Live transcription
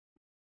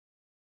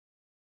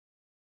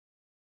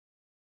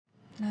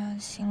那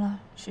行了，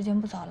时间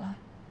不早了，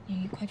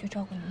你快去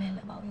照顾你妹妹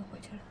吧，我又回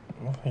去了。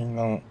莫非你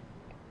能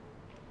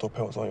多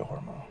陪我坐一会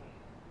儿吗？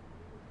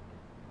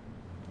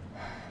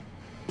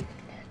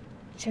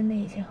真的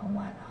已经很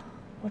晚了，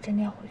我真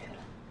的要回去了。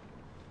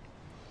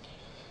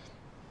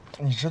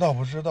你知道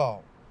不知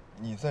道，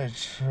你在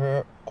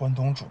吃关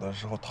东煮的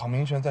时候，唐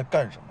明轩在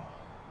干什么？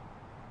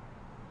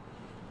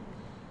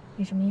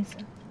你什么意思？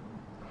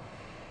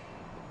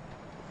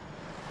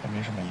我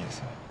没什么意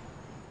思，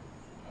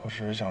我只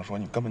是想说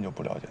你根本就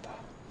不了解他。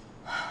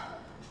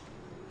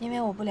因为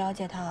我不了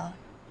解他，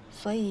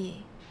所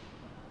以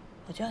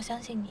我就要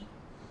相信你。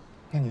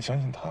那你相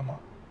信他吗？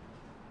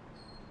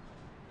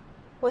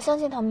我相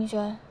信唐明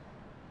轩，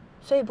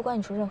所以不管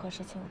你说任何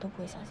事情，我都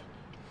不会相信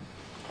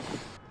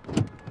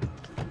你。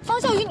方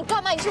小雨，你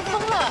干嘛？你是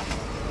疯了？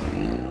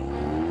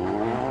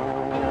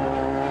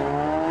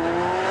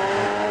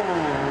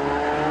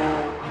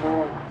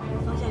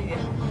方小雨，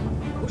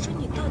我说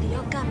你到底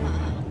要干嘛？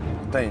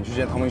带你去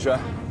见唐明轩。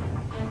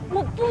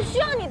我不需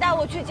要你带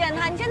我去见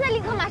他，你现在立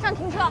刻马上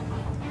停车！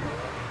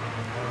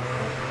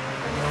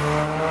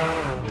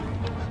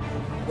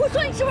我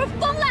说你是不是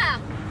疯了？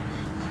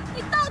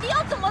你到底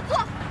要怎么做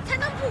才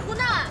能不胡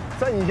闹啊？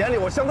在你眼里，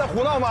我像在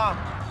胡闹吗？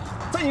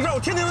在你这儿，我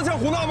天天都像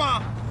胡闹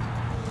吗？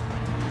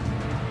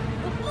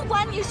我不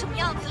管你什么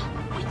样子，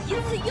我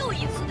一次又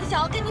一次的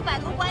想要跟你摆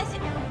脱关系。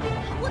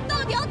我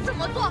到底要怎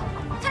么做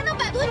才能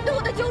摆脱你对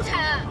我的纠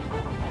缠啊？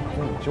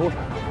跟你纠缠？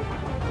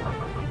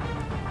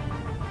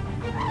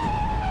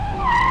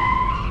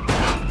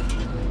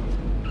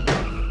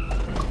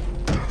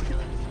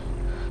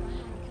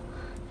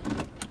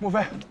莫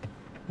非，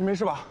你没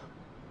事吧？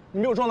你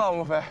没有撞到我，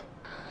莫非？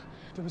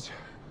对不起，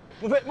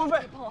莫非，莫非，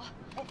别碰我！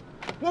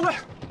莫非，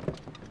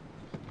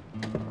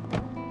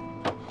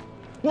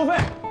莫非，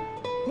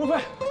莫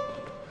非，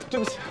对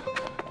不起，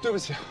对不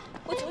起。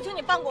我求求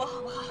你放过我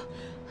好不好？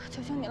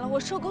求求你了，我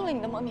受够了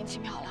你的莫名其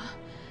妙了。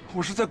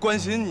我是在关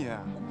心你。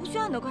我不需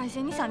要你的关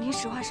心，你想听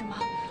实话是吗？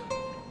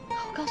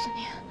我告诉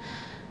你，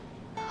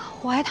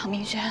我爱唐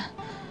明轩。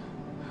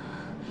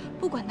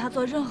不管他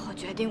做任何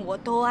决定，我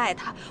都爱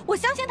他。我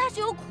相信他是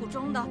有苦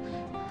衷的。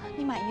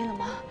你满意了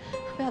吗？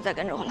不要再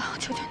跟着我了，我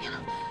求求你了。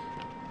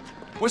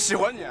我喜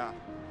欢你。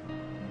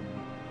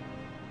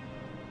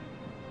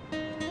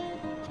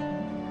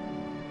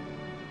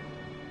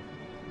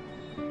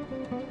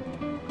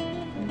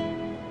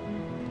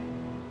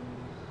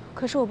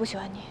可是我不喜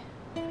欢你。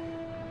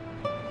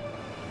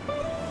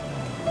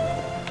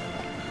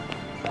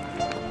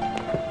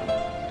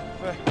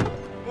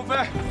莫非，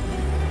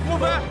莫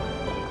非。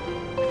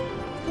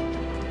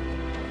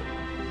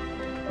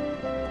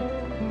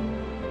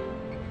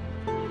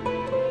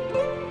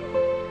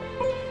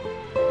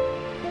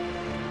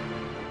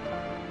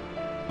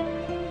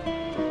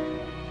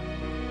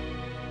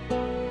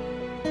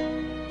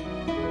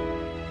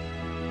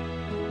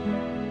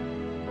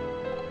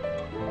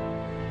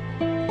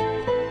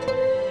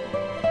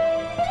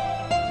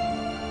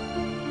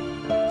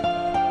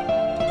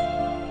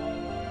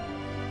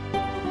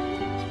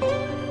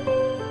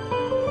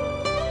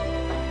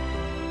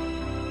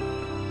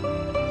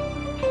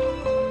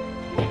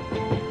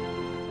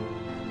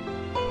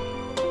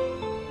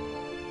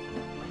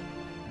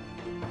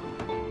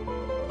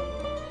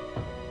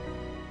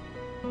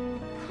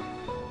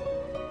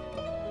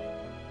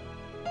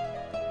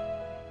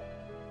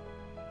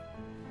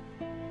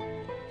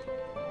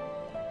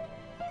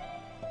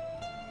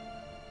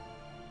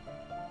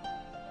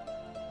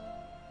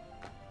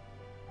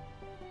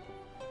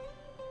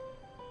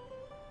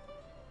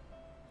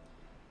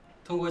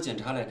通过检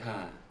查来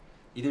看，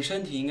你的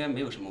身体应该没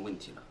有什么问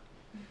题了，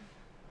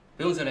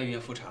不用再来医院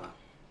复查了，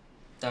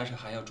但是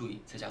还要注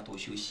意在家多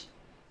休息。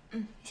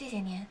谢谢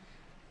您。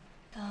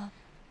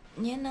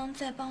您能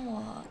再帮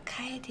我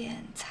开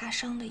点擦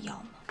伤的药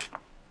吗？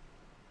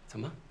怎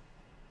么？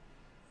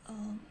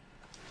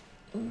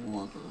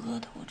我额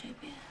头这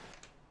边。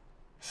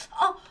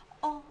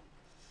哦。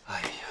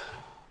哎呀，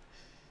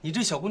你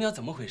这小姑娘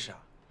怎么回事啊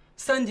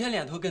？3天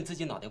2头跟自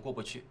己脑袋过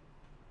不去。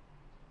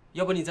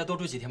要不你再多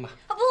住几天吧。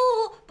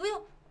不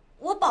用，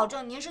我保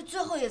证您是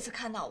最后一次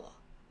看到我。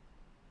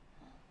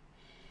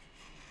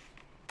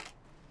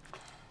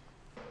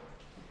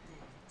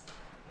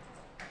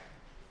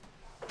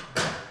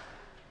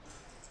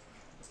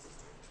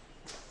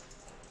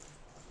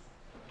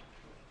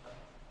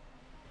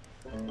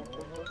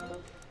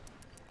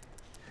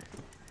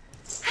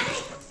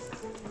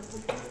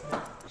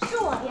是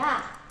我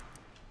呀，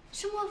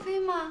是莫非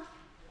吗？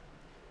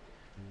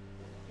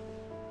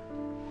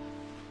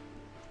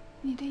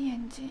你的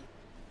眼睛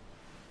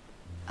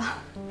啊，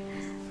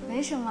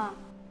没什么，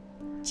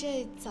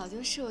这早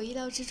就是我意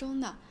料之中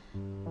的。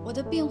我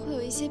的病会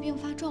有一些并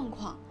发状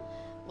况，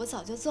我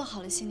早就做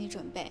好了心理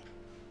准备。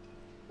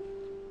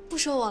不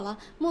说我了，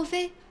莫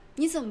非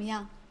你怎么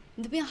样？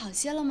你的病好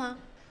些了吗？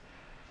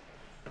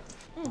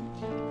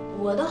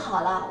我都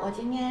好了，我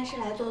今天是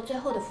来做最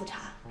后的复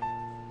查。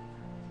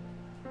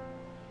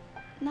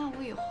那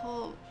我以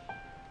后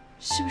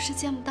是不是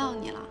见不到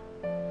你了？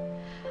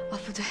哦，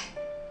不对，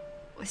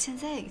我现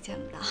在也见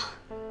不到。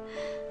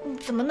你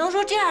怎么能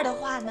说这样的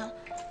话呢？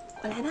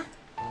我来吧。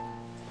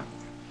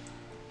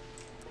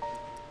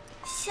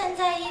现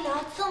在医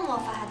疗这么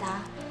发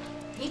达，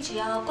你只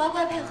要乖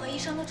乖配合医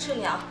生的治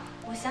疗，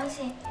我相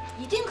信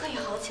一定可以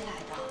好起来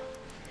的。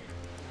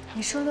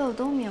你说的我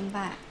都明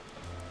白，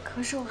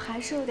可是我还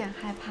是有点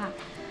害怕。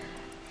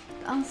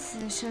当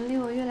死神离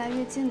我越来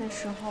越近的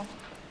时候，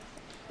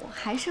我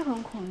还是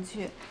很恐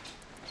惧，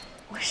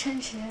我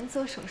甚至连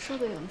做手术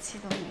的勇气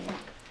都没有。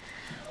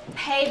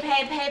呸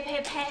呸呸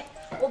呸呸！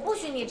我不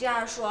许你这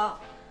样说。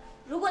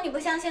如果你不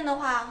相信的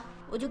话，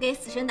我就给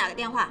死神打个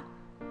电话，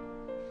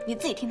你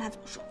自己听他怎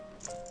么说。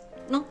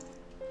喏。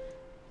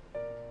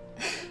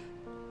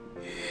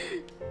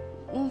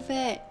莫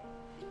非，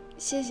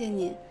谢谢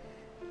你，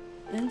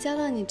能交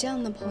到你这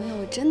样的朋友，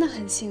我真的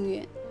很幸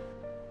运。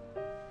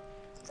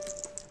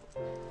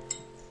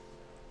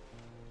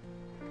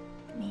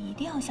你一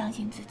定要相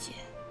信自己。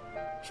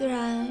虽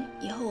然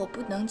以后我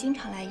不能经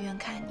常来医院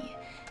看你，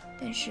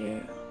但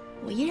是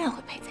我依然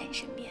会陪在你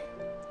身边。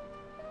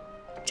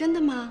真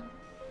的吗？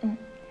嗯。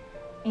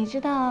你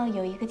知道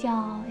有一个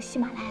叫喜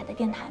马拉雅的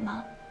电台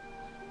吗？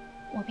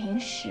我平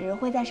时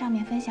会在上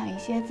面分享一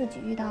些自己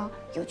遇到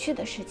有趣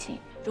的事情。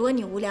如果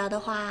你无聊的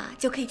话，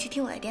就可以去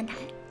听我的电台。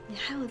你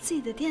还有自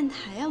己的电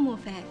台呀，莫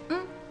非？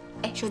嗯。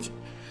哎，手机。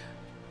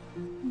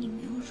你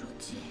没有手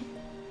机。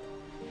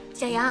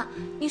小杨，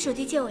你手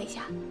机借我一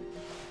下。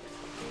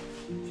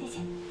谢谢。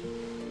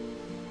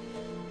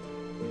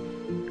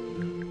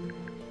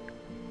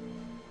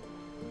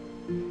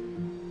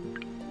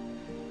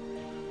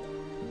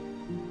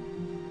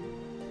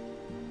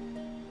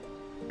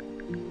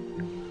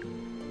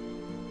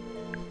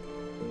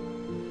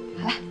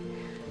好了，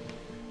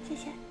谢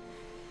谢。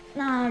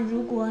那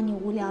如果你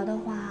无聊的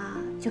话，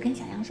就跟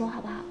小杨说好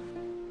不好？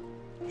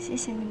谢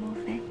谢你，莫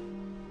非。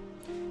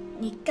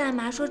你干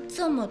嘛说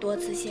这么多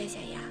次谢谢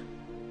呀？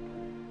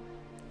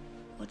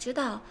我知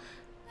道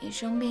你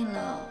生病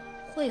了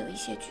会有一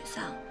些沮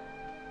丧，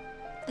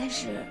但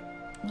是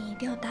你一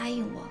定要答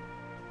应我，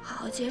好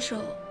好接受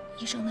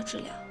医生的治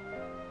疗，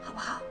好不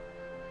好？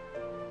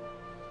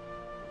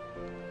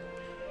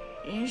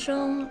人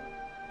生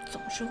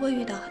总是会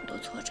遇到很多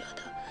挫折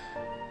的，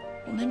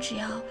我们只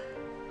要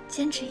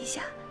坚持一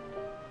下，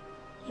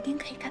一定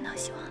可以看到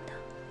希望的。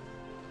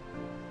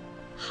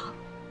好。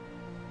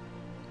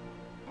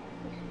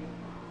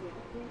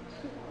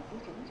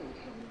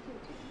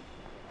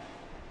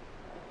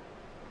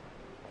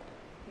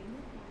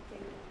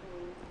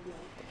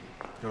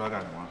又来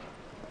干什么？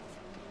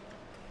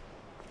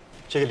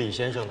这个李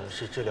先生呢，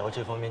是治疗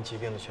这方面疾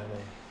病的权威，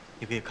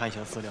你可以看一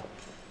下资料。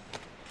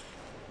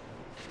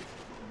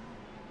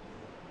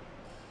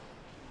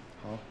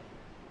好，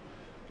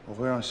我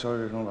会让肖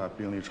医生把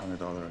病历传给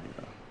刀子里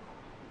的。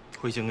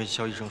我已经跟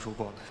肖医生说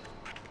过了。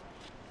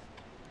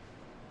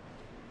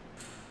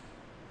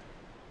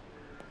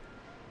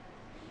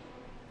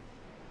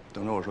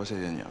等着我说谢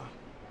谢你啊。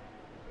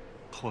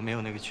我没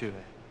有那个趣味。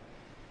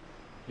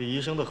李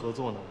医生的合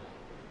作呢，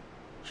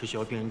是需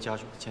要病人家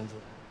属签字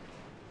的。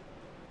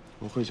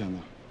我会签的。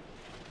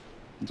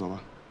你走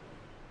吧。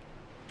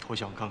我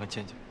想看看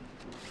倩倩。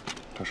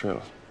她睡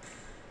了。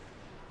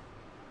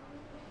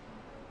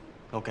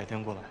那我改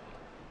天过来，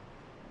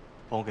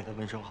帮我给她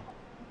问声好。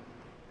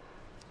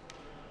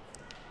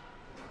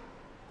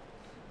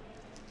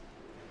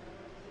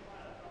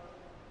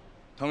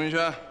唐明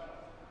轩，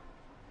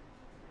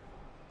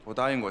我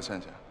答应过倩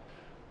倩，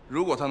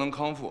如果她能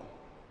康复，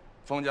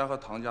方家和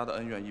唐家的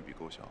恩怨一笔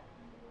勾销。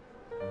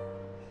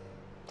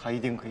她一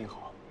定可以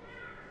好。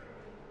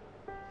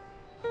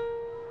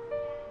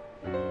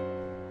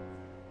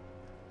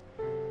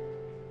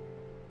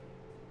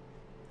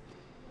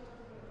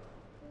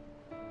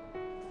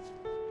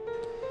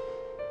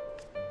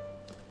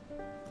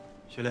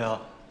学莲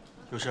啊，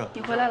有事？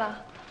你回来了。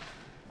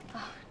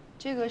啊，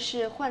这个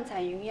是幻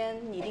彩云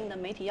烟拟定的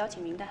媒体邀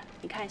请名单，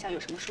你看一下有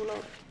什么疏漏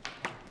的。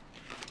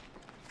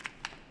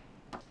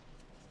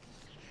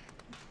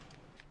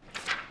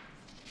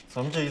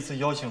咱们这一次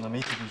邀请的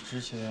媒体比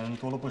之前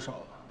多了不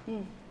少。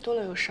多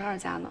了有12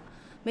家呢。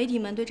媒体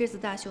们对这次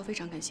大秀非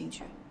常感兴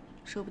趣，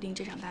说不定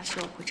这场大秀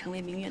会成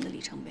为名媛的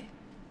里程碑。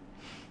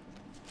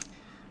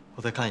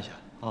我再看一下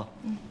啊。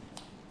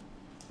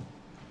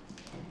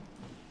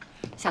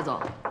夏总，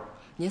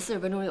您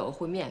40分钟有个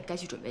会面，该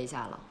去准备一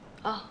下了。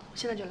啊，我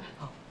现在就来。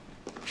好。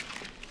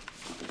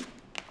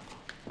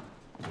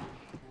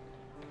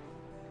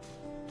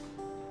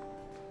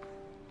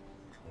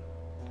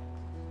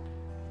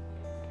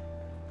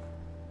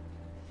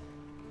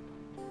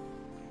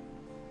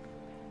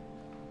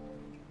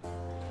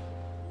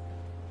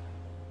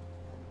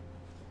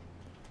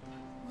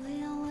我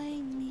要为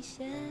你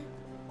写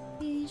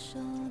一首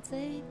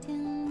最甜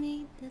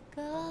蜜的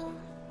歌。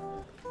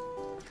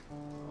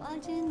化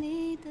解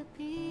你的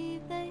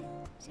疲惫，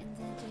现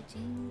在就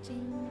静静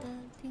地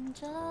听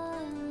着。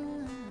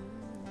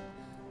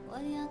我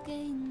要给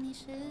你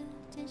世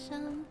界上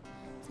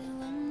最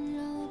温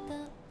柔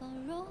的包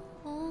容。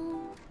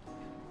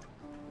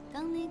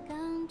当你感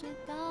觉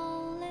到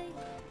累，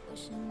我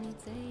是你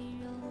最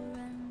柔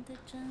软的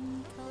枕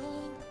头。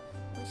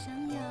我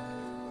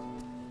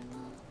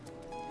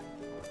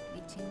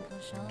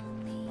说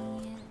你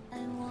也爱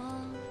我，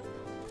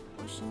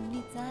我是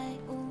你在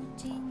无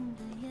尽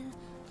的夜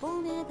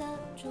不灭的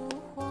烛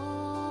火。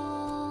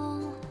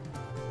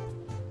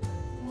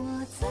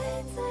我最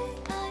最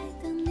爱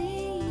的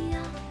你呀，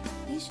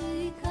你是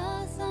一颗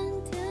酸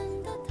甜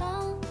的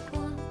糖果，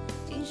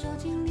紧收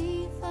进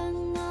你烦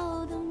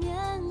恼的面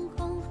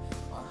孔，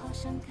我好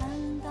想看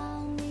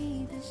到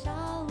你的笑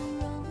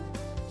容。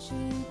许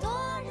多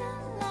人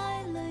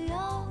来了又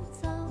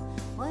走，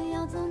我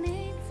要做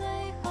你最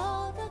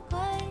后的归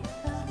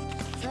客，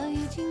所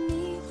以请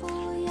你不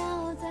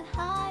要再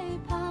害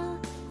怕，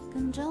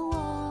跟着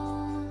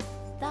我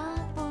大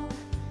步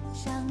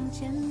向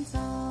前走。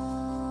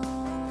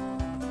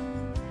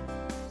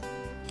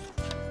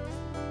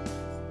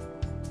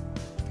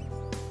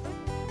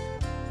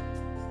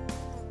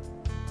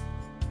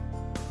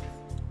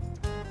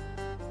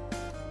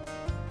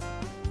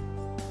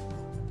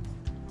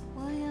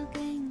我要给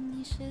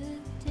你世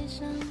界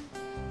上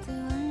最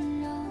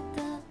温柔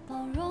的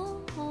包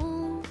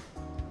容，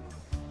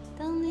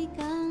当你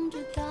感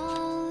觉到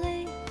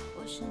累，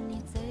我是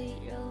你最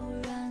柔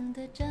软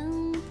的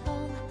枕头，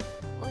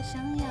我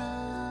想要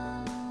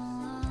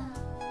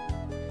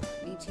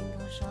你亲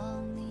口说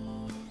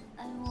你也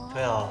爱我。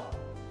飞啊，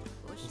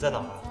你在哪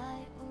儿啊？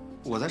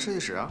我在设计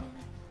室啊。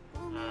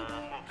莫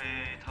非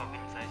他要跟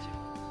你在一起吗？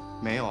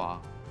没有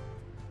啊，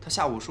他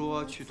下午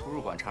说去图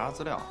书馆查查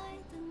资料。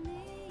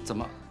怎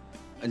么？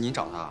您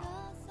找他啊？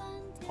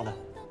好的，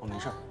我没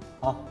事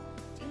啊。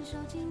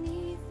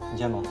你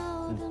先吧。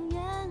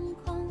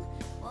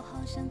我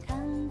好想看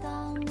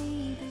到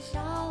你的笑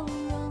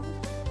容。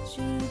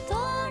许多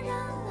人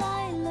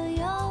来了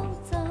又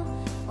走，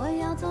我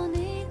要做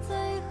你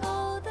最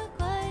后的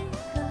归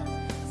客，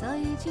所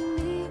以请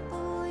你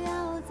不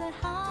要再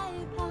害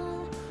怕，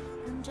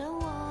跟着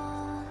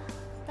我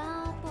大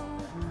步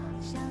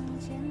向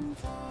前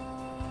走。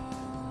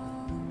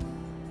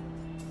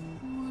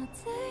我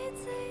最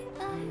最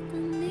爱的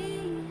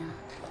你呀，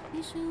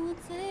你是我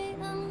最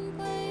昂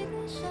贵的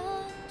奢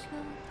求，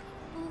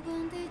不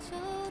管地球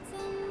怎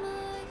么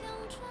样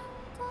转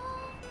动。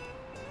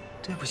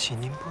对不起，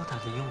您拨打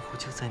的用户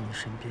就在您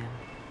身边。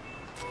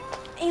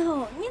哎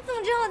呦，你怎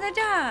么知道我在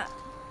这儿？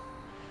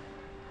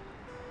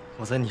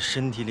我在你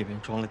身体里面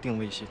装了定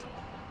位系统。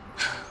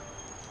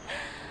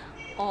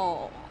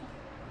哦，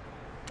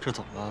这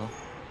怎么了？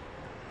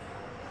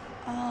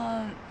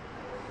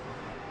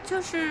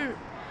就是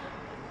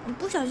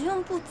不小心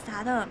用布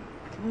砸的，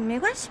没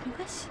关系没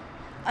关系。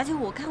而且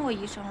我看过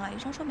医生了，医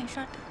生说没事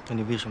的。那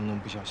你为什么那么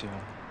不小心啊？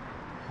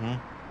嗯？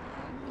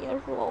别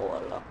说我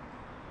了。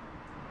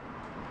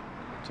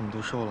怎么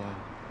都瘦了？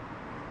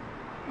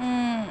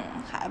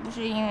还不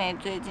是因为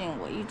最近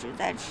我一直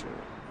在吃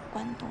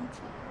关东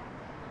煮。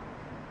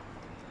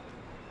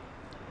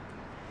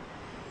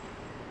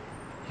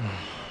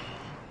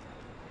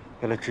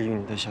为了治愈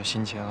你的小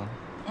心情，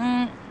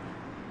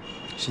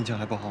心情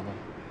还不好吗？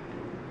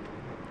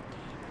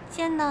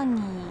见到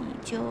你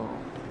就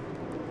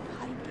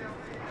好一点。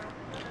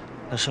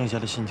那剩下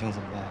的心情怎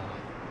么办啊？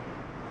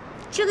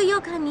这个要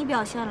看你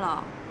表现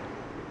了。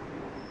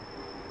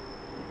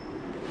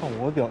看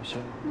我表现？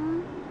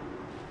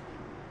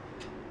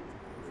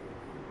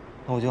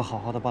那我就好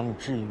好的帮你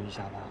治愈一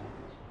下吧。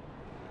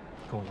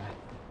跟我来。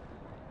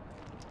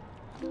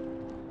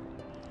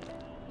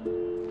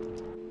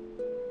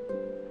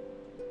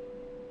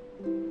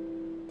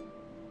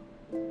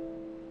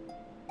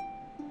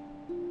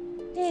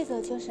这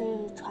个就是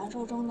传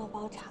说中的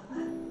包场啊！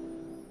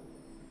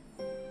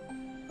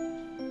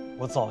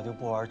我早就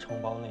不玩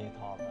承包那一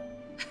套了，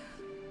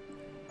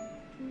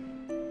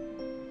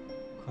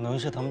可能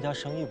是他们家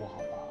生意不好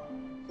吧。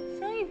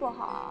生意不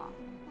好。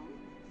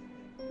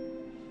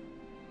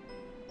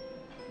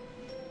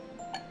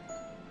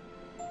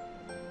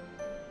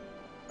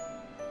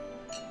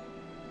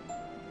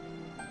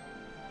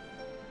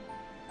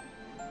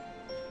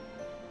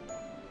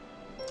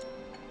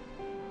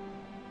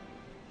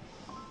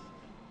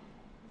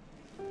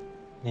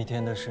那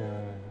天的事，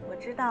我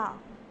知道，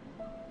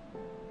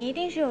一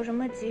定是有什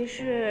么急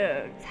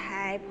事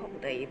才迫不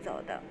得已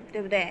走的，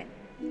对不对？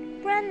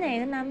不然哪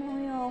个男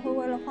朋友会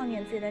为了晃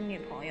点自己的女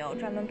朋友，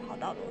专门跑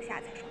到楼下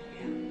采爽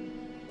约？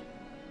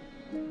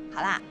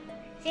好啦，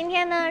今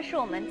天呢是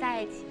我们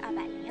在一起202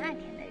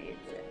天的日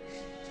子，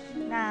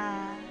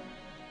那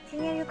纪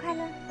念日快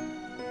乐！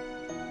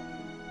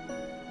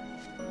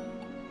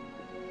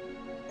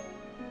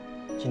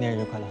纪念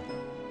日快乐！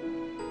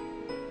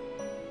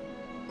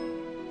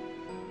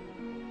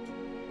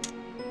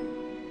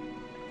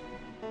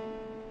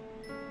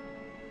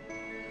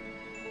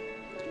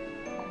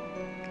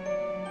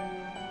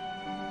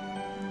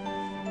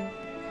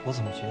我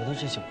怎么觉得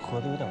这酒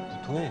喝的有点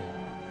不对啊？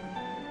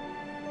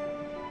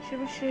是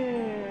不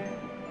是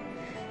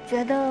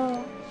觉得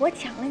我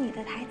抢了你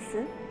的台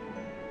词？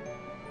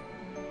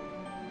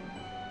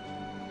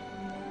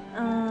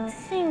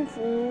幸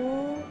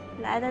福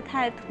来得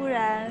太突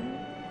然，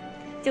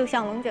就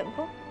像龙卷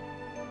风。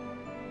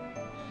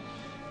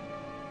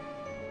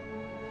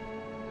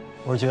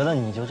我觉得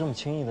你就这么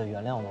轻易的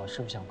原谅我，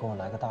是不是想跟我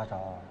来个大招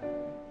啊？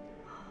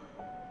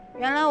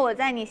原来我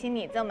在你心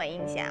里这么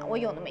阴险，我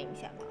有那么阴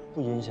险吗？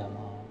不阴险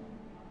吗？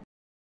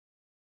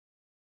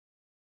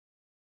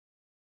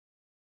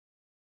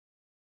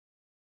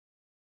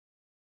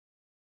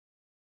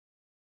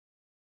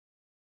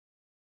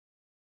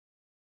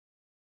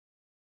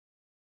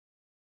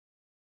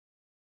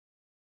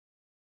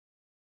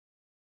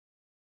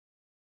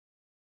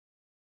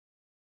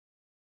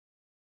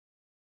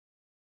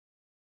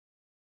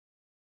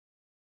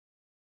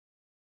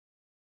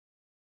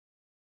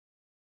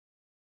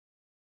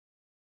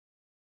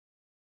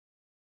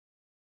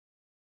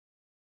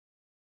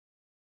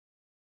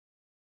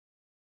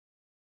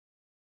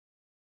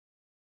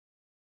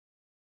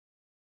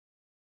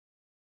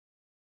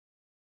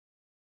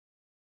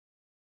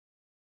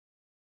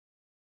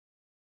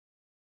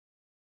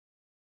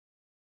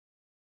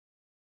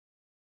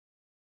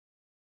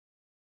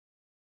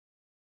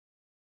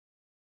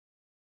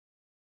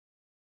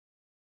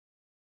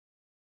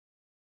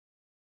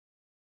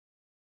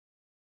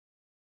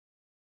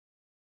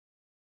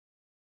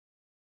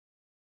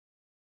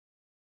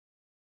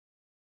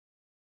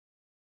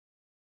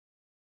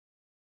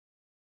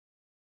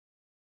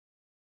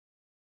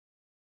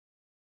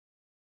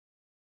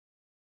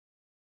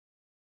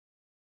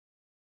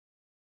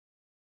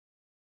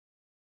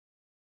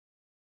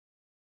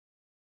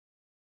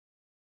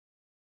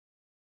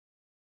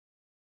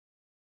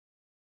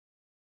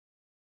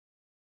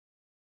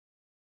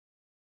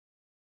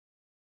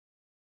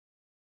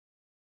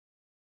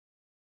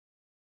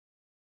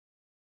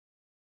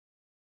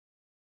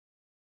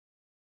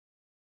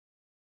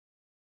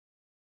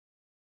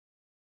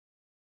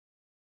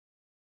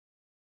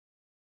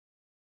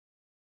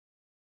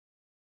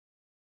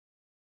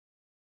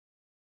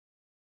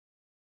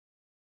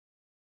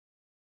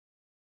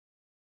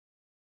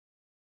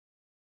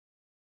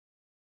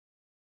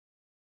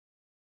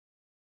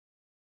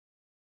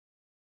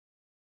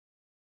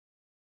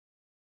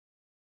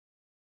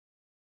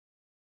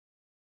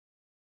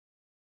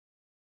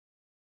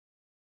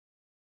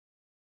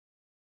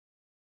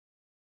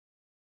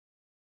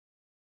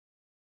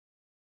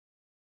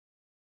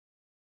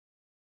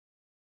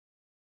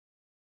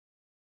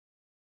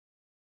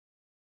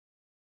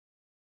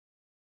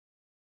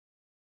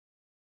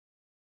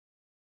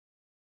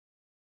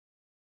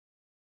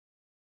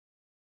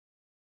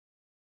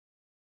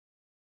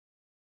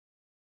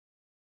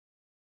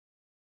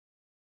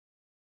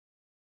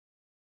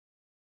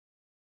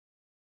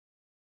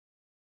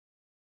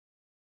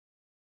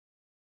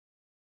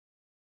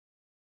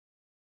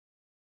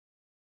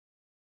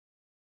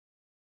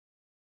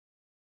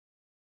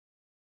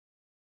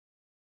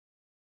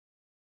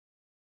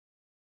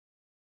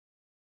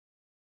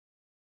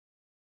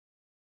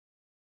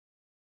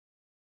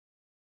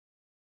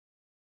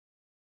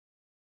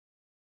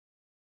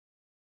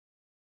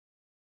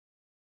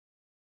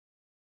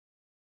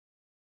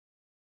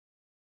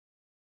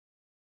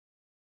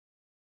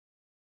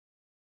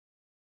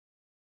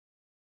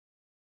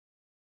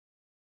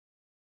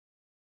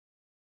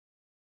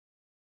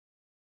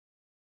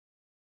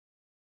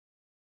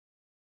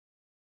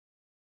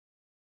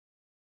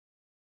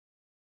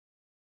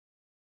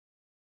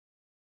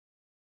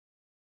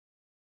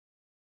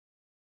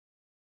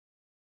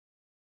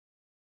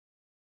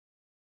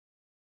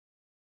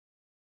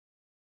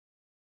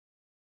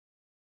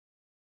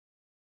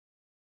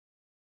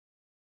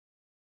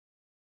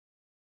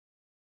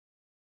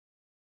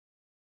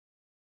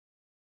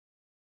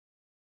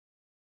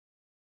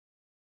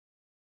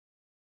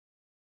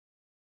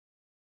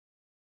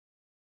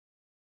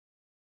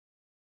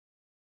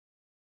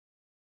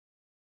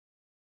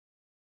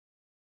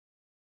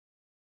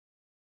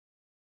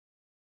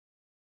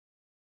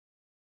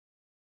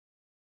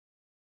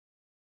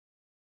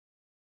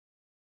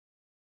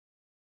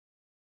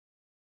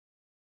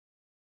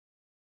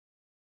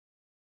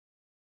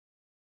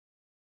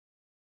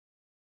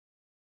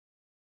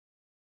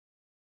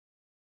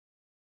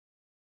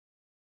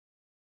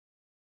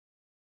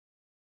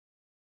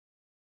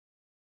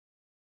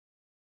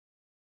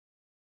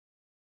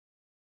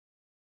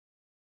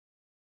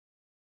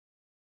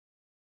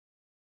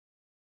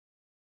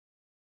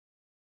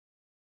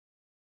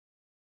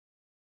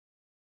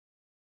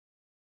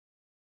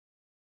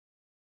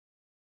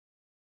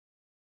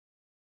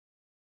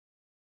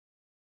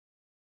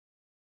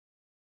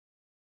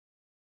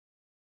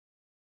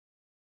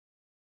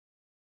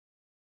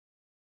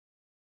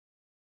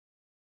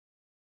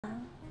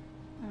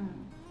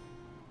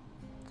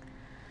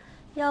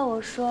要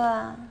我说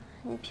啊，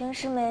你平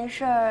时没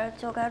事儿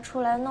就该出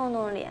来弄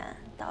弄脸，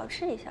捯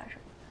饬一下什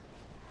么的。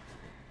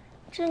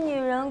这女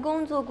人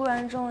工作固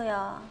然重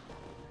要，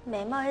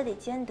美貌也得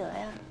兼得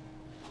呀。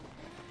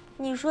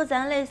你说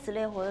咱累死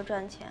累活的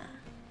赚钱，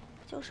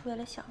就是为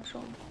了享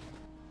受吗？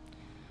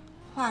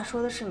话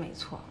说的是没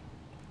错，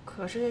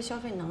可是这消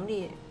费能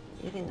力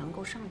也得能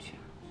够上去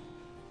啊。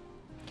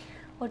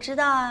我知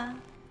道啊，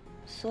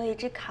所以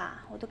这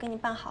卡我都给你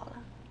办好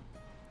了。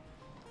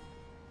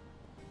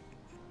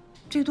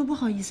这多不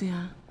好意思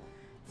呀！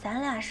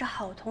咱俩是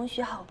好同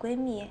学、好闺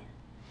蜜，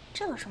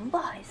这有什么不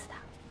好意思的？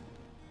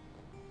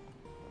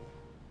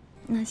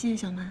那谢谢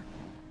小曼。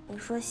你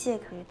说谢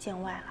可就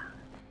见外了。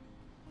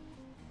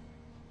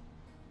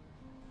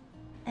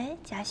哎，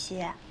佳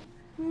琪，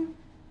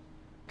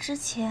之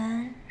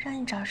前让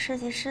你找设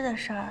计师的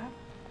事儿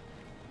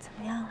怎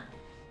么样了？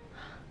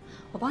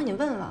我帮你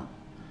问了，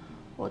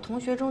我同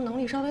学中能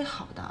力稍微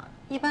好的，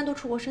一般都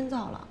出国深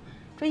造了，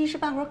这一时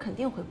半会儿肯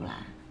定回不来。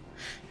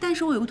但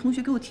是我有个同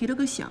学给我提了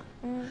个醒，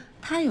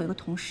他有一个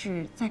同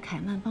事在凯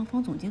曼帮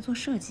方总监做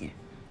设计，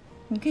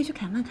你可以去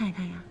凯曼看一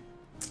看呀。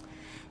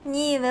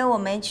你以为我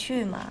没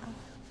去吗？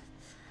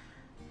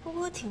不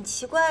过挺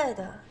奇怪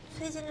的，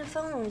最近这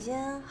方总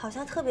监好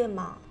像特别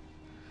忙。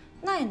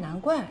那也难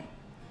怪，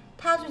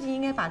他最近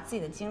应该把自己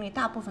的精力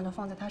大部分都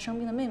放在他生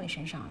病的妹妹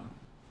身上了。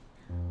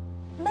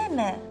妹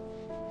妹，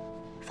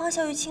方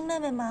小雨亲妹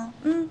妹吗？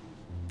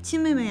亲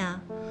妹妹呀。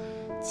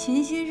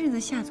前些日子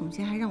夏总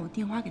监还让我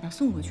电话给她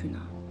送过去呢，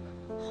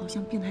好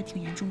像病得还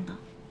挺严重的。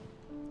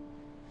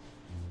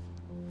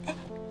哎，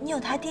你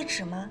有她地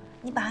址吗？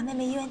你把她妹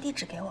妹医院地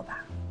址给我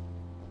吧。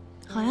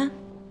好呀。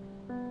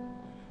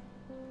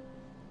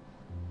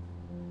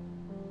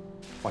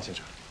方先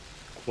生，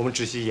我们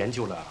仔细研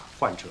究了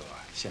患者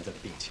现在的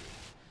病情，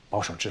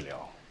保守治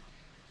疗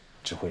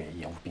只会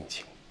延误病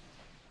情，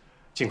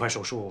尽快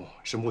手术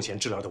是目前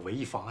治疗的唯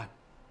一方案。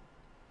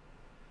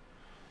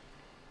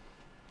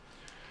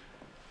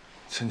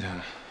倩倩，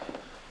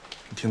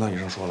你听到医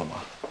生说了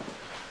吗？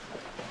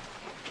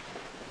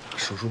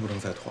手术不能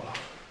再拖了。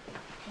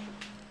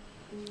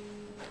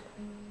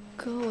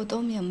哥，我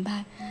都明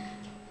白，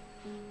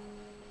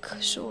可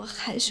是我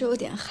还是有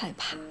点害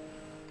怕。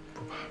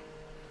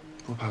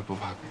不怕，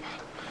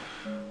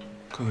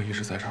哥哥一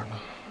直在这儿呢，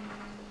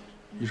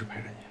一直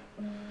陪着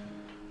你。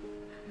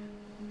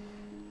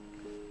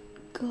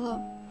哥，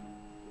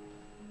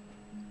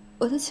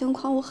我的情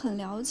况我很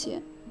了解。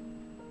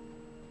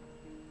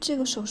这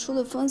个手术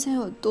的风险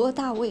有多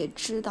大，我也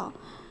知道。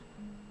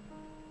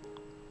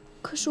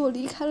可是我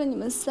离开了你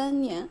们3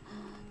年，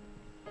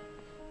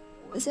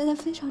我现在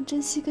非常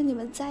珍惜跟你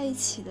们在一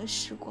起的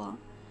时光。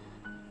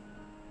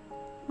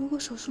如果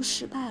手术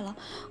失败了，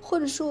或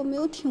者是我没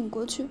有挺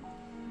过去，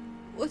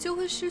我就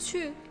会失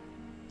去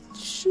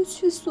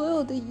所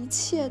有的一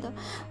切的，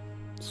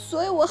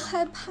所以我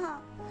害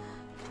怕。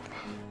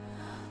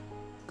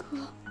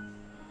哥，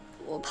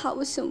我怕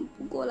我醒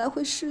不过来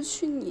会失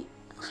去你。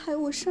还有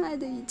我深爱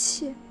的一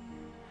切。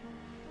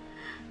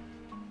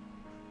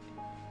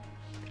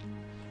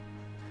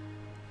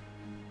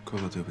哥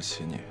哥对不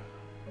起你，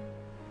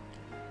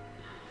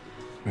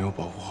没有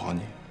保护好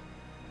你，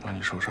让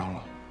你受伤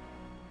了。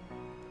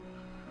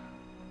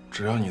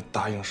只要你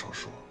答应手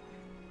术，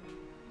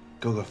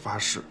哥哥发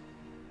誓，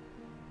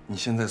你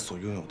现在所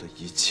拥有的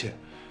一切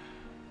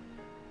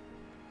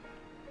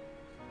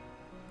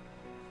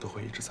都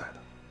会一直在的。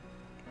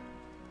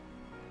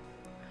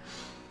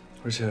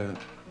而且。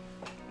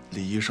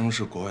李医生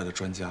是国外的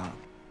专家，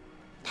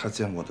他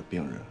见过的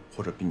病人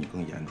或者比你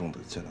更严重的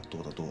见得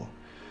多得多，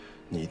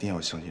你一定要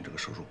相信这个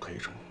手术可以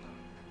成功的，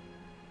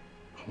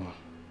好吗？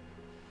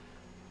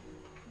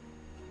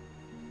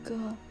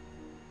哥，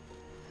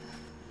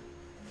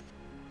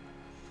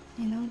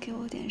你能给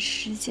我点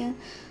时间，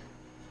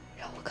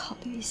让我考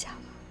虑一下吗？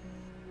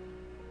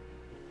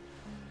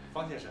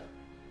方先生，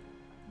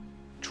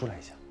出来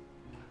一下。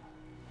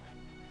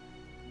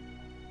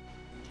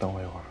等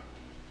我一会儿。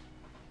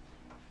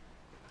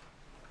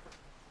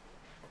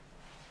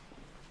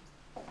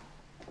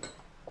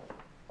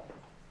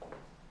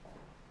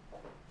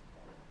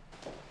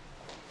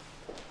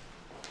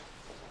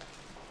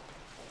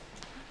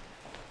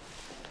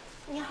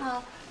你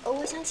好，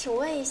我想请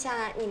问一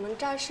下，你们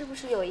这儿是不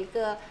是有一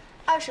个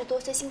20多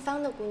岁姓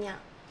方的姑娘？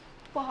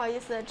不好意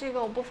思，这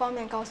个我不方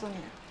便告诉你。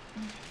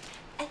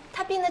哎，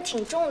她病得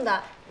挺重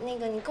的，那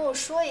个你跟我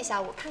说一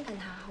下，我看看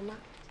她好吗？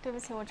对不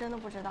起，我真的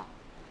不知道。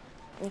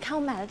你看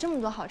我买了这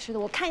么多好吃的，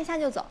我看一下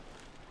就走。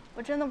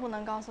我真的不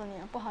能告诉你，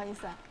不好意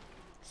思。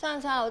算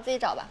了算了，我自己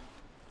找吧。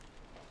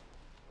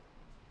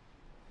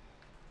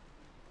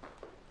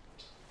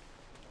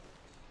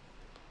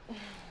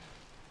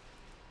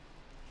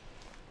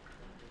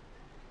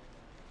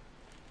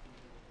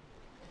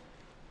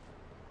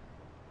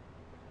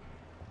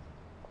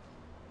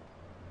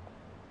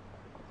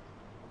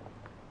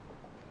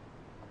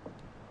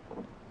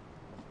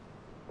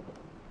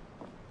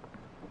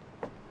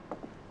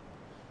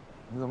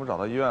你怎么找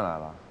到医院来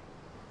了？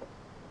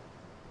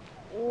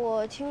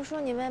我听说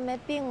你妹妹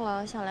病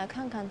了，想来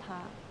看看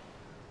她。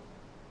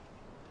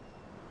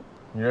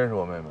你认识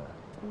我妹妹？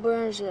不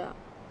认识。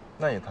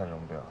那你摊什么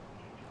病？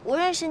我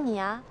认识你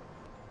啊。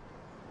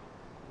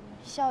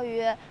小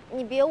鱼，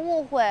你别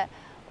误会，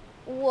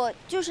我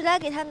就是来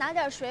给她拿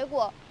点水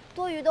果，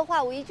多余的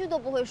话我一句都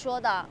不会说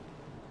的。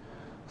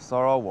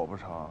骚扰我不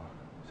成，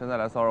现在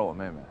来骚扰我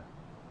妹妹，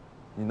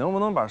你能不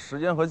能把时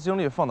间和精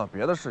力放到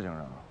别的事情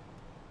上？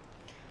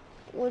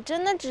我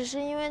真的只是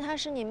因为她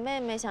是你妹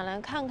妹，想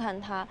来看看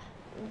她，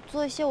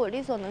做一些我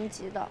力所能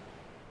及的。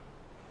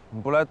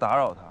你不来打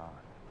扰她，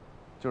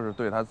就是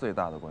对她最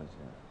大的关心。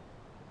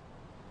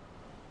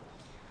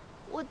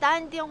我打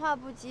你电话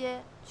不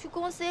接，去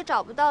公司也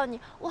找不到你，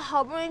我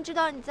好不容易知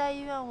道你在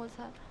医院，我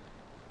才……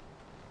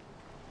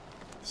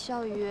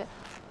小鱼，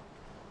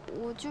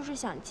我就是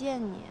想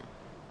见你。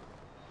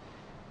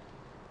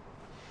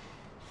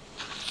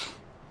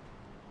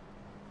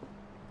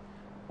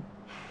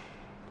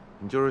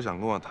你就是想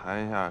跟我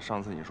谈一下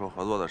上次你说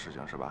合作的事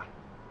情是吧？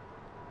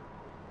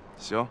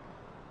行，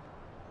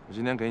我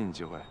今天给你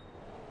机会。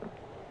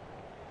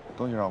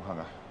东西让我看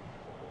看。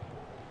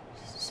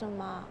什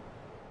么？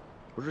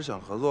不是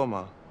想合作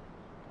吗？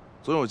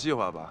总有计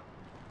划吧？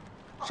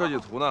设计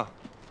图呢？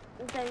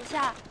你等一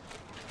下。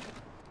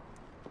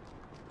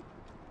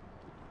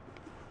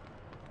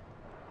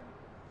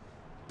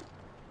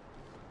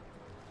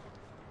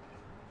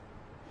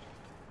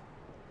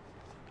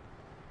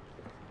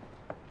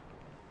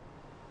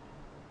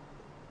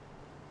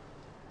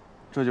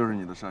这就是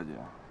你的设计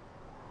啊！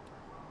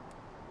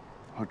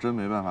我真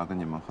没办法跟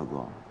你们合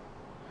作，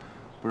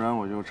不然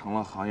我就成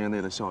了行业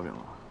内的笑柄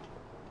了。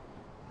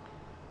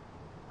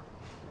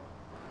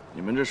你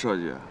们这设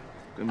计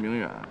跟明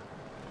远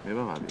没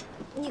办法比。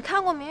你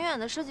看过明远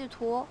的设计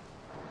图？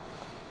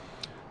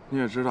你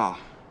也知道，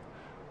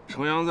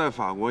程阳在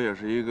法国也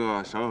是一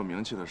个小有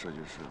名气的设计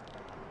师，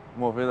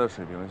墨菲的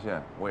水平线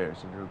我也是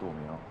心知肚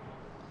明。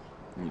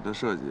你的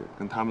设计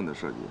跟他们的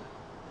设计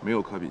没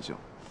有可比性。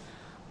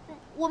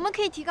我们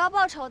可以提高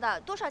报酬的，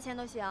多少钱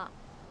都行。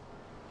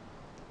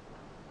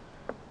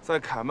在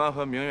凯曼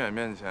和明远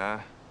面前，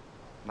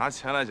拿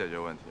钱来解决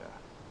问题，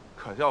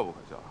可笑不可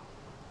笑？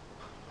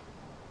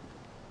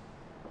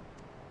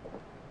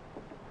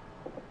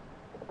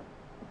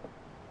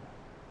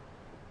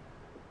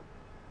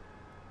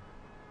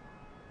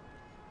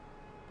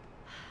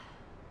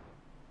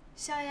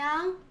小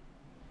杨，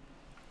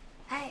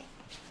哎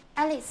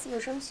，Alice，有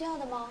什么需要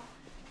的吗？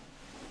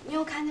你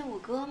有看见我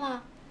哥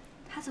吗？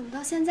他怎么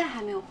到现在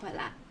还没有回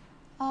来？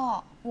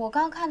哦，我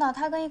刚看到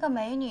他跟一个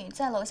美女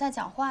在楼下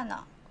讲话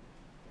呢。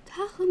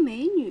他和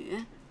美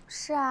女？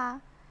是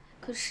啊，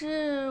可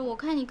是我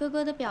看你哥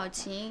哥的表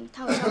情，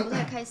他好像不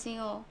太开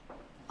心哦。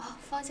哦，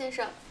方先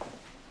生，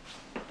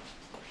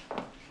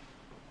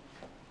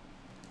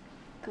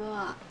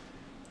哥，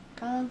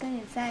刚刚跟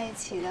你在一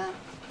起的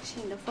是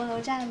你的风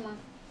流债吗？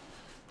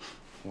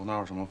我哪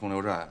有什么风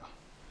流债啊？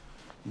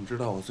你知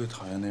道我最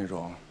讨厌那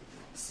种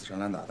死缠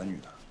烂打的女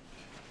的。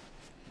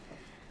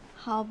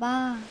好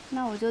吧，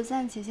那我就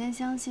暂且先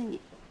相信你。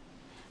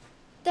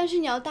但是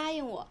你要答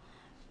应我，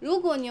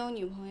如果你有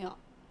女朋友，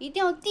一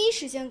定要第一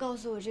时间告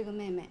诉我这个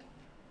妹妹。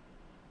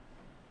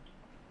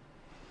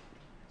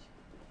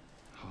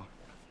好，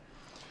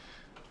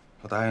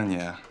我答应你。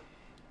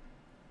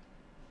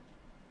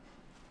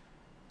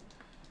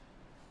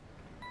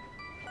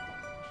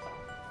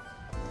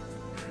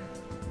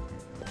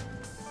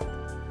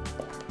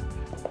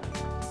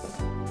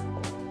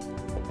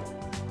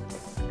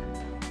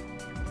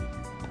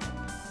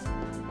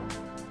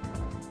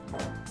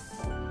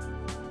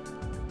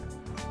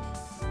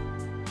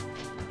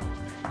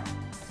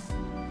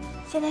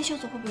现在袖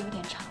子会不会有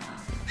点长啊？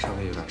稍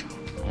微有点长。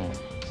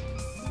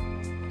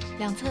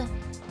2寸，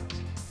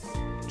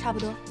差不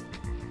多。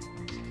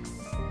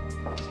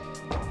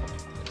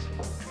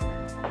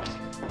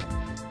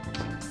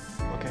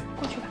OK，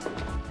 过去吧。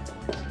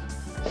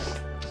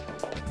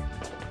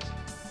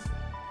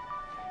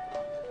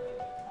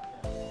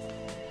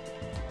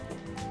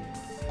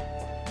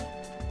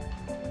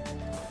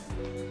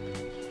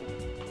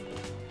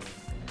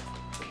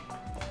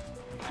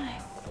哎，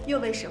又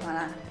被使唤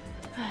了。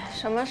哎，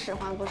什么使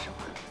唤不使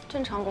唤，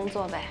正常工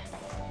作呗。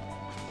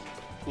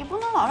你不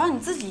能老让你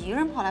自己一个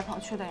人跑来跑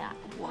去的呀，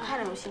我看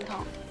着都心疼。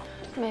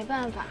没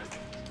办法，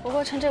不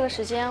过趁这个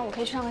时间，我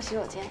可以去上个洗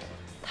手间，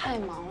太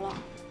忙了。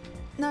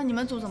那你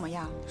们组怎么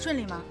样？顺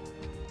利吗？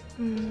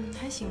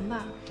还行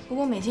吧。不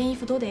过每件衣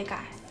服都得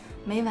改，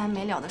没完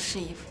没了的试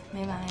衣服，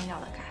没完没了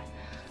的改。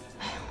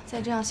哎呀，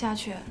再这样下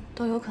去，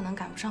都有可能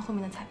赶不上后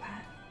面的彩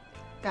排。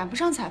赶不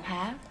上彩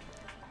排，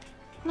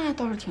那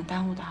倒是挺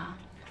耽误的哈。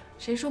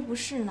谁说不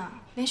是呢？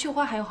连绣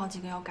花还有好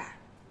几个要改。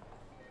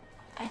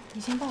哎，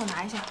你先帮我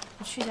拿一下，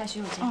我去一下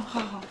洗手间。哦，好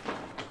好。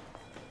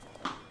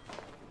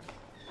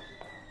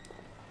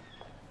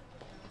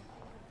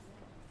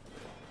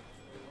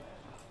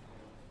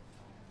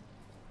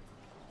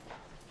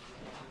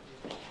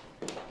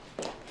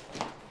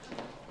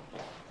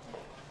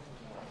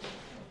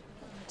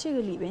这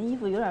个里边衣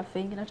服有点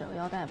肥，你给它找个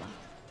腰带吧。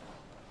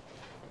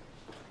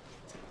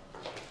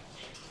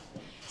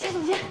谢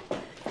总监，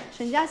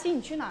沈佳熙，你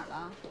去哪儿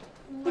了？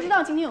不知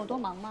道今天有多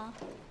忙吗？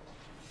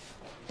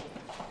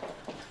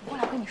过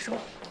来跟你说，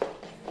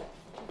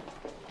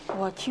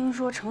我听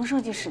说程设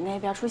计室那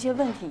边出些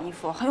问题，衣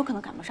服很有可能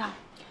赶不上。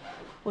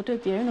我对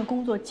别人的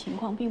工作情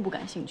况并不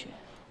感兴趣，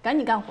赶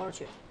紧干活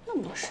去，那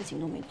么多事情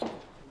都没做。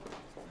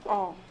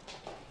哦，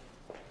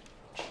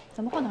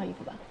咱们换套衣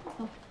服吧。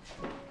啊。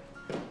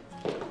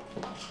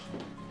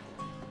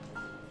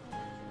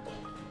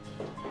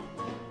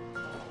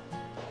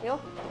哟，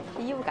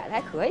这衣服改的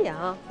还可以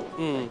啊。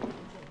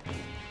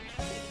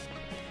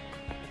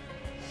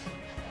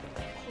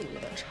裤子有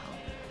点长。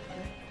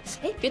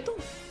哎，别动。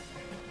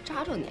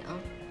扎着你啊！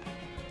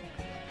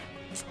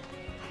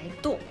还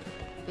动，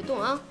别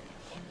动啊！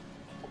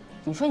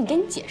你说你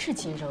跟你姐是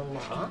亲生的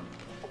啊？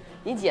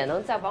你姐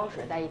能在办公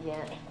室待一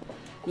天，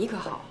你可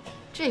好，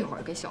这会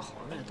儿跟小猴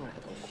似的动来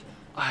动去。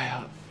哎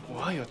呀，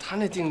我要有他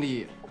那定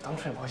力，当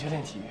初也不会去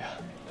练体育。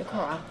别扣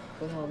啊，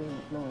回头我给你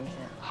弄一下。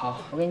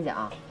好，我跟你讲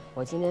啊，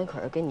我今天可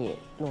是给你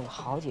弄了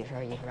好几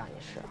身衣服让你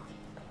试啊，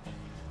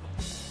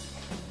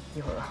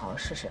一会儿好好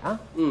试试啊。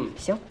嗯，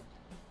行。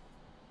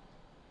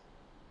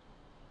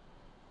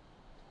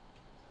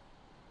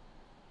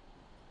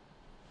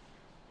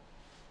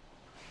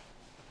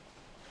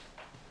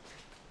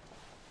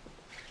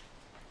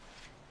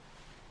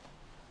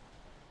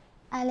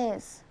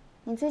Alice，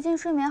 你最近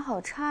睡眠好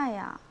差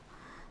呀，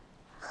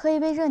喝一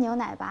杯热牛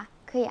奶吧，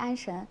可以安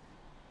神。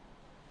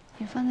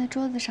你放在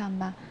桌子上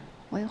吧，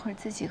我一会儿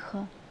自己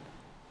喝。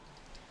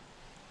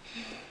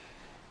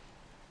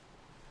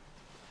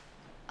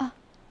啊，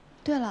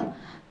对了，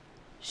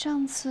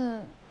上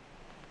次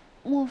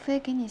莫非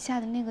给你下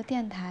的那个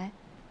电台，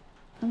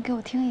能给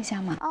我听一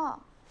下吗？哦。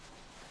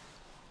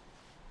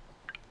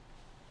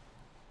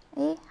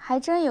哎，还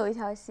真有一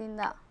条新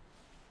的。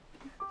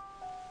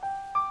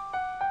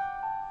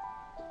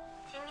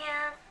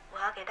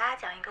我要给大家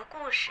讲一个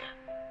故事。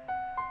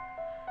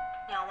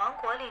鸟王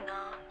国里呢，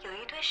有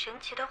一堆神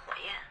奇的火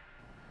焰。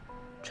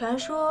传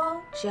说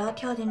只要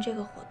跳进这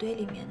个火堆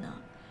里面呢，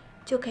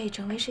就可以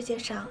成为世界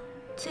上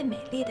最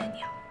美丽的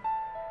鸟。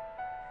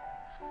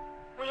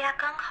乌鸦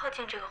刚靠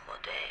近这个火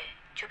堆，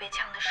就被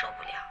呛得受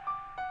不了，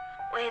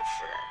为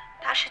此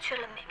它失去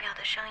了美妙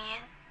的声音。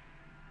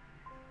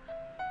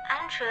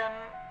鹌鹑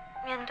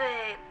面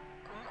对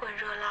滚滚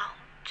热浪，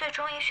最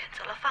终也选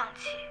择了放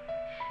弃，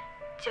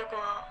结果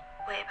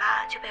尾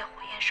巴就被火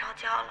焰烧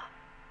焦了。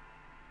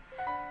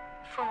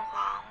凤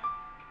凰，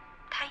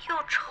它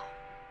又丑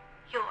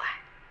又矮，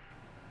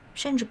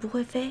甚至不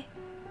会飞。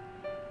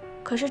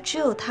可是只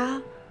有它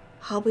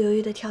毫不犹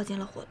豫地跳进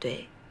了火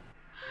堆。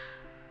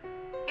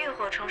浴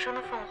火重生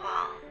的凤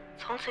凰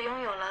从此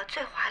拥有了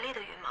最华丽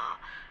的羽毛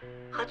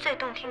和最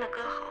动听的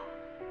歌喉，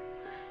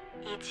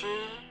以及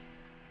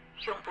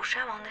永不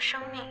衰亡的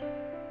生命。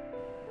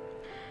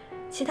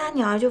其他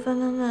鸟儿就纷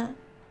纷问，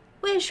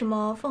为什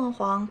么凤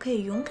凰可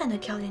以勇敢地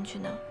跳进去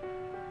呢？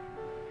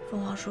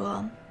凤凰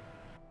说，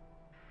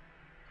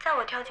在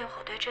我跳进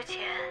火堆之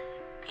前，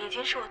已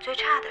经是我最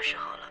差的时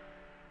候了。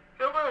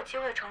如果有机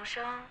会重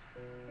生，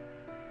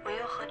我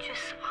又何惧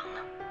死亡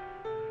呢？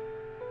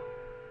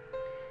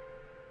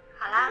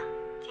好啦，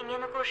今天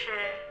的故事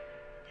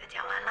就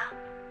讲完了，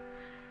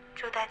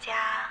祝大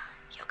家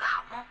有个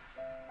好梦。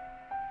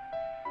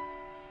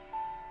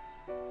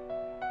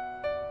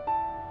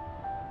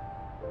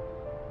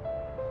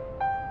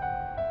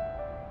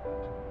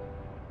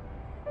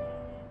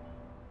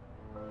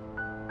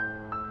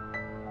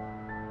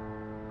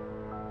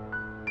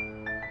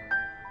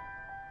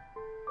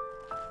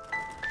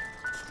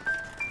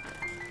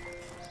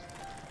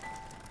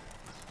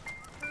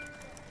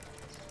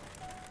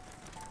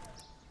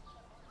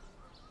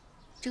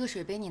这个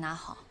水杯你拿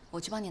好，我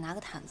去帮你拿个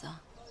毯子。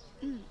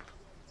嗯。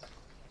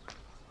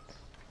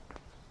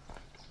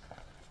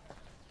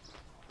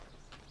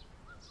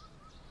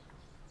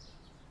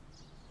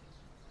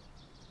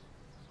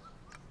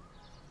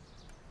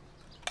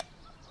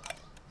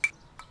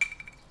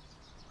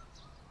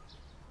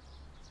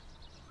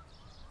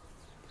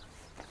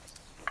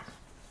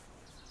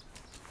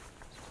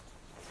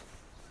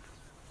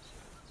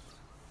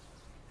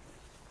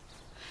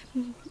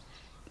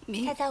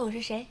猜猜我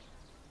是谁？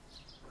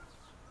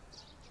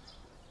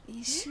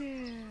你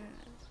是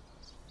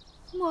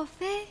莫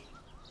非？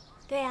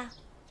对呀，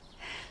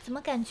怎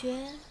么感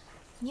觉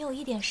你有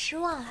一点失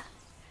望啊？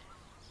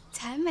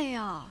才没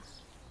有。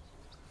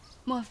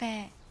莫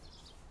非，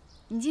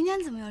你今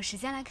天怎么有时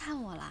间来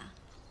看我了？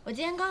我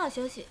今天刚好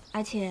休息，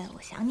而且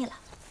我想你了。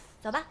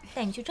走吧，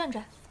带你去转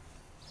转。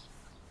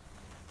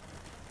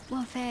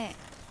莫非，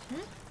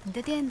你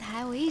的电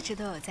台我一直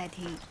都有在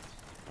听，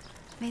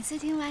每次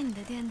听完你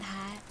的电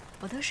台，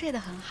我都睡得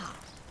很好。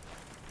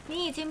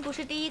你已经不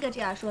是第一个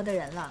这样说的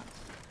人了，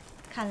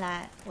看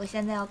来我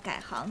现在要改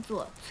行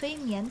做催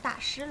眠大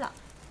师了。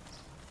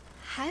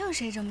还有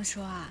谁这么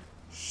说啊？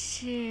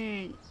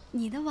是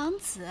你的王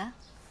子？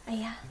哎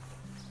呀，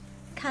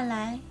看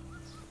来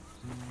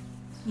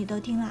你都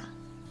听了。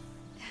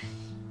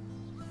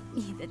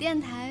你的电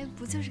台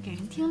不就是给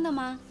人听的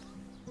吗？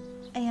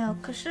哎呀，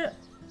可是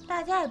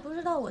大家也不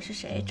知道我是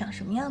谁，长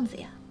什么样子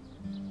呀。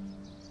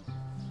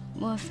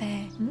莫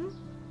非？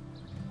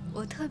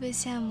我特别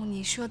羡慕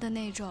你说的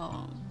那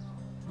种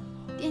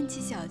踮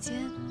起脚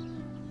尖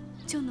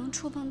就能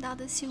触碰到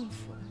的幸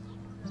福。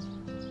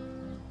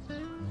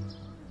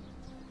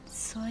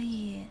所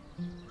以，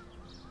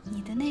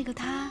你的那个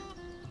他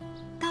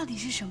到底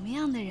是什么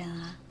样的人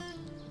啊？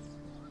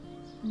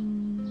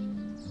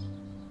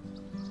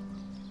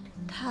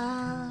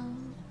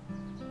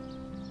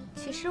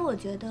其实我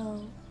觉得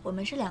我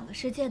们是两个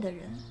世界的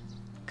人，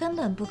根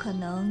本不可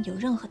能有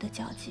任何的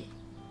交集。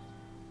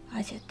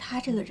而且他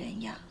这个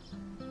人呀，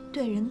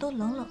对人都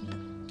冷冷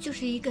的，就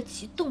是一个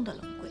极冻的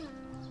冷柜。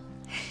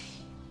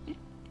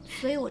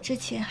所以我之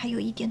前还有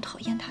一点讨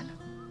厌他呢。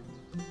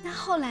那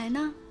后来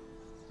呢？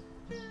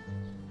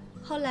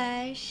后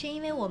来是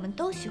因为我们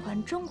都喜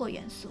欢中国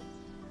元素，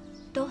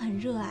都很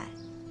热爱，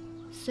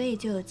所以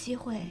就有机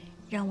会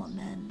让我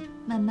们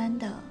慢慢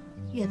的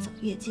越走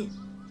越近。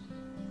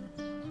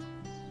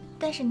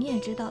但是你也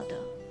知道的，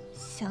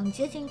想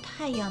接近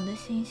太阳的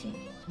星星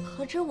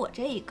何止我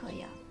这一个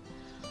呀，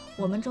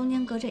我们中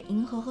间隔着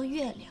银河和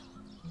月亮。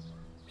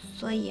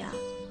所以啊，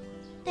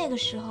那个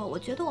时候我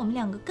觉得我们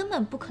两个根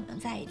本不可能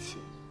在一起。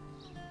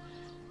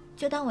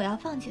就当我要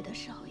放弃的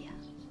时候呀，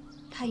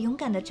他勇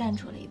敢地站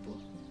出了一步，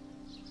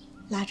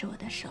拉着我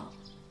的手，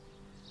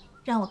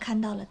让我看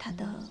到了他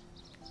的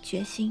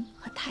决心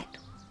和态度。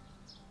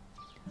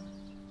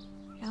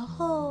然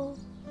后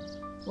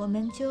我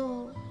们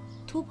就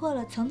突破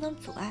了层层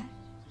阻碍，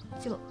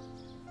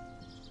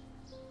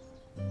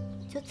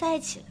就在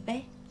一起了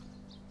呗。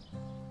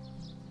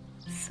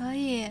所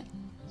以，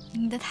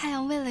你的太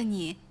阳为了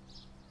你，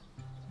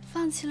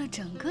放弃了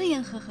整个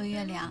银河和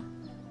月亮。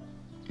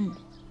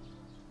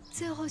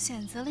最后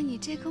选择了你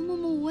这颗默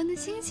默无闻的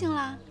星星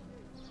啦。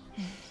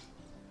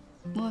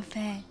莫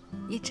非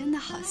你真的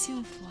好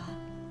幸福啊？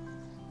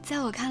在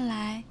我看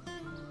来，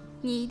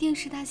你一定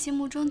是他心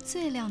目中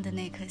最亮的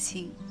那颗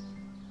星。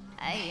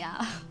哎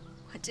呀，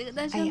我这个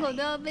单身狗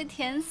都要被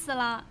甜死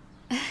了。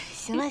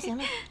行了行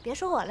了，别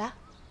说我了，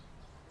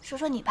说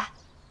说你吧。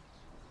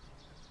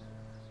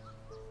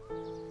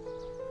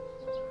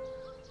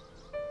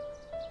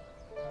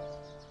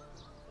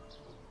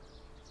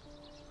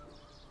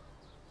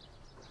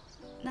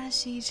那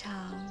是一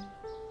场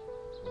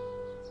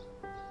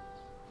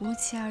无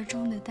疾而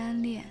终的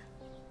单恋。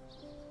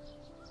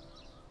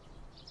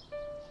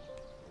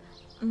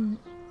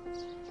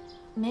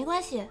没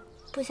关系，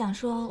不想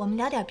说，我们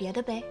聊点别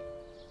的呗。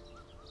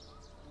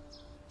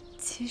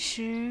其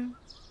实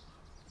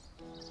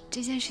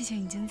这件事情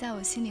已经在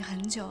我心里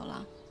很久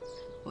了，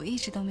我一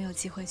直都没有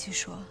机会去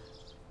说。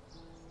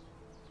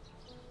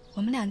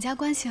我们两家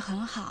关系很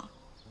好，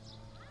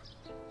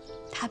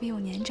他比我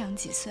年长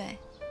几岁，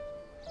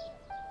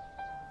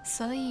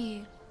所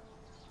以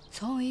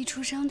从我一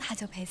出生他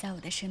就陪在我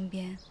的身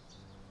边。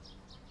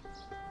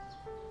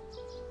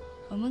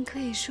我们可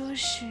以说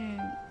是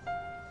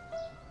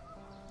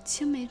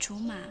青梅竹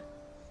马，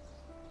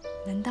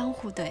门当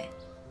户对。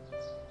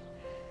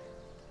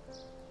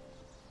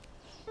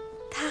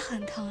他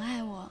很疼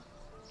爱我，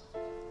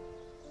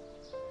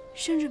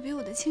甚至比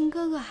我的亲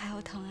哥哥还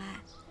要疼爱。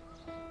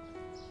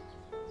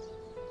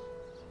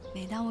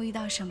每当我遇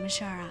到什么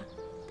事儿啊，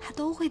他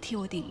都会替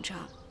我顶着。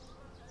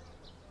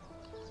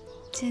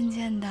渐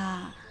渐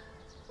的，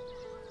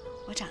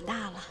我长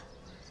大了，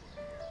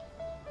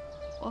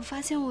我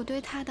发现我对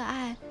他的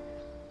爱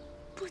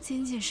不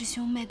仅仅是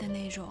兄妹的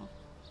那种。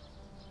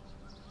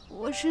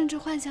我甚至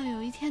幻想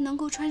有一天能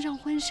够穿上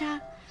婚纱，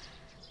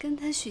跟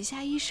他许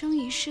下一生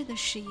一世的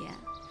誓言。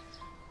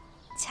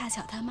恰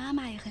巧他妈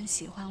妈也很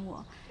喜欢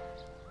我，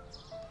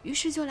于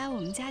是就来我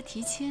们家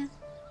提亲。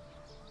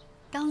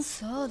当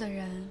所有的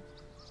人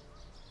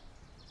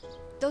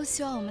都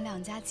希望我们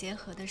两家结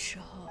合的时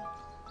候，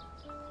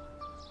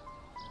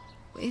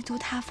唯独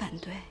他反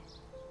对。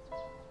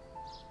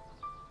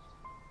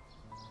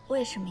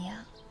为什么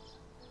呀？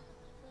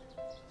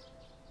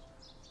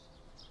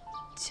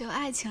就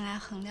爱情来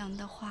衡量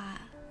的话，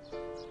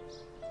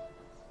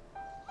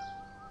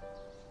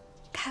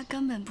他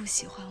根本不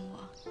喜欢我，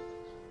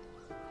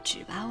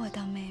只把我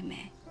当妹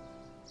妹。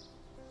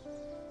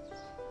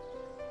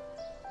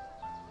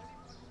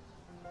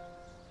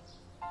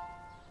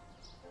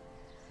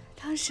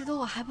当时的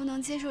我还不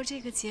能接受这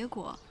个结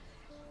果，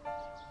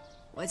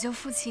我就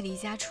负气离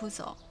家出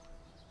走，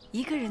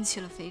一个人去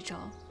了非洲，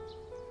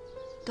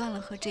断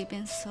了和这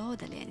边所有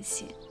的联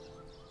系，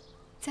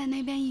在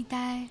那边一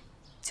待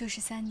就是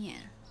3年。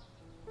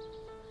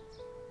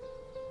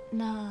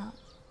那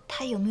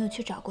他有没有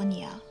去找过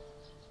你啊？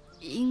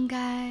应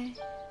该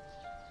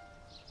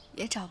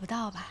也找不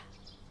到吧。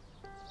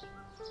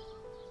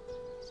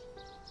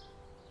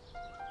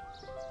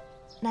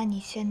那你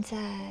现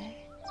在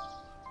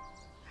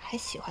还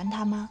喜欢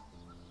他吗？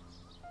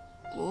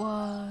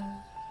我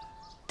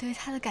对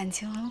他的感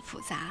情很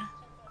复杂，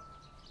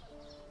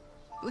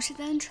不是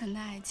单纯的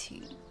爱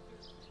情，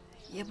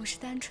也不是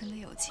单纯的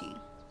友情。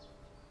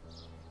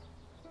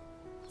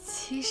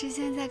其实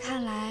现在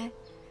看来，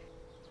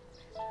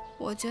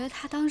我觉得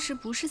他当时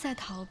不是在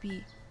逃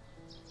避，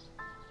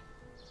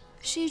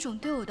是一种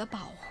对我的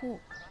保护。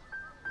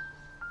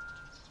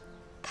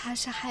他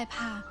是害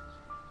怕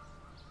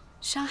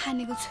伤害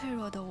那个脆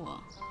弱的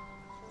我。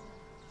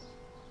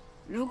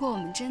如果我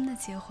们真的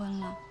结婚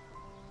了，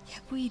也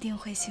不一定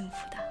会幸福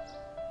的。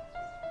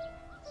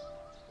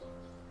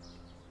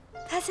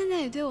他现在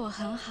也对我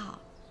很好，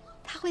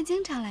他会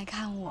经常来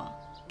看我，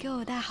给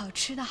我带好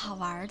吃的好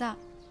玩的，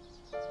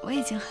我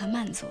已经很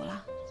满足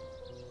了。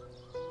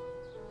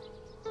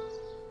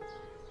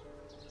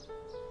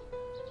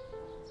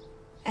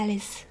爱丽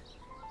丝，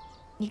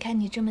你看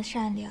你这么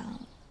善良，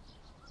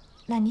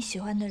那你喜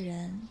欢的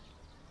人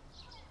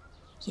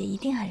也一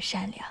定很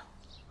善良。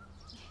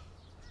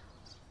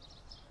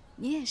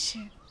你也是。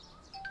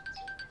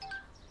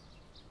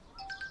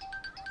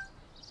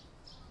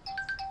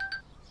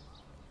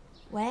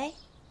喂？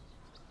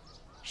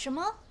什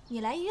么？你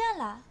来医院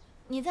了？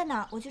你在哪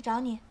儿？我去找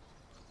你。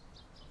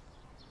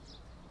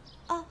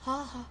哦，好，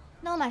好，好，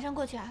那我马上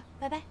过去啊，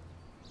拜拜。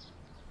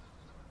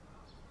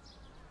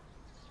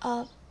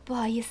不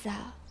好意思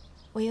啊，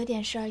我有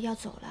点事儿要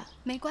走了。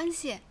没关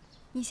系，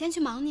你先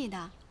去忙你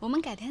的，我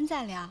们改天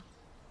再聊。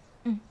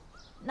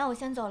那我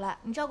先走了，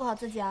你照顾好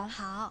自己啊。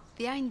好，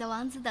别让你的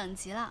王子等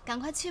急了，赶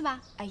快去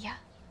吧。哎呀，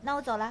那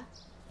我走了，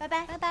拜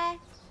拜，拜拜。